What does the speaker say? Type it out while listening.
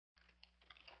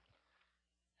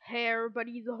Hey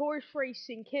everybody, the Horse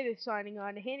Racing Kid is signing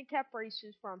on. Handicap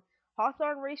races from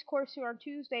Hawthorne Racecourse here on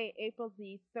Tuesday, April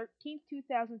the 13th,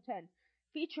 2010.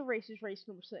 Feature races race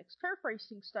number 6. Turf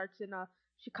racing starts in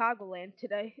Chicagoland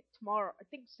tomorrow. I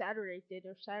think Saturday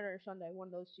or Saturday or Sunday, one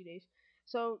of those 2 days.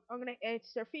 So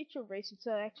it's their feature race. It's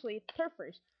actually a turf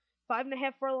race.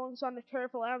 5.5 furlongs on the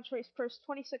turf. Allowance race purse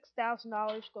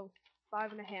 $26,000. Go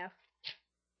 5.5. I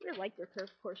really like their turf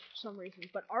course for some reason,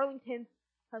 but Arlington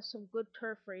has some good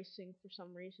turf racing for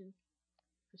some reason.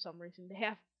 They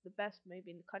have the best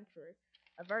maybe in the country.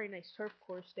 A very nice turf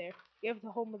course there. You have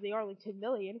the home of the Arlington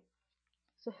Million,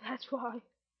 so that's why.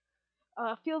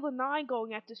 Field of 9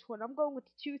 going at this one. I'm going with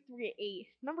the 2-3-8.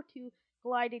 Number 2,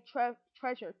 Glided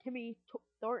Treasure. Timmy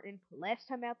Thornton. Last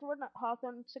time out, Thornton at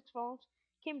Hawthorne, 6 furlongs.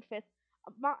 Came in 5th.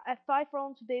 At 5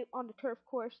 furlongs today on the turf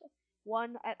course.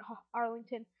 1 at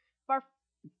Arlington.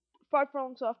 5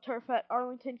 furlongs off turf at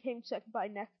Arlington, came second by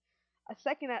neck. A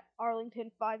second at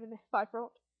Arlington, 5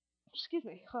 furlongs. Excuse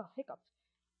me, hiccups.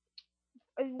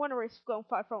 I won a race going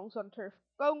 5 furlongs on turf.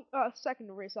 Going second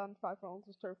race on 5 furlongs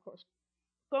on turf course.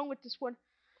 Going with this one.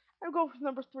 I'm going for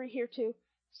number 3 here too.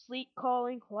 Sleet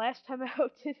Calling. Last time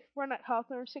out did run at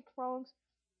Hawthorne, 6 furlongs.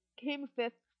 Came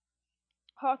 5th.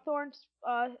 Hawthorne,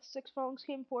 6 furlongs,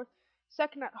 came 4th.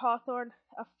 Second at Hawthorne.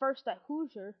 First at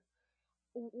Hoosier.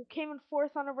 Came in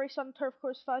 4th on a race on the turf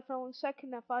course, 5 furlongs,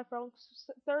 2nd at 5 furlongs,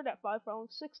 3rd at 5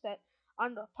 furlongs, 6th at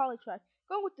on the poly track.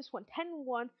 Going with this one,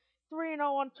 10-1, 3-0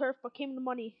 on turf, but came in the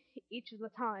money each of the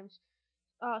times.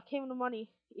 Going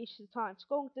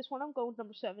with this one, I'm going with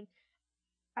number 7.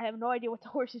 I have no idea what the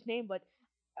horse's name, but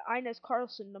Inez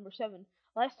Carlson, number 7.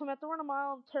 Last time at the run a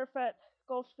mile on turf at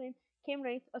Gulfstream, came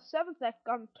in 8th. A 7th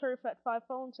on turf at 5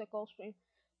 furlongs at Gulfstream.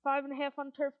 5.5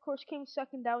 on turf course, came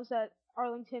 2nd. That was at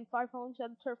Arlington. 5 furlongs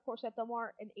on turf course at Del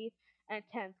Mar, and 8th and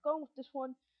 10th. Going with this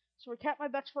one. So recap my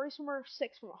bets for race number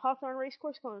 6 from Hawthorne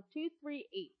Racecourse, going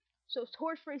 2-3-8. So it's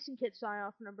Horse Racing Kid sign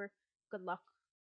off number. Good luck.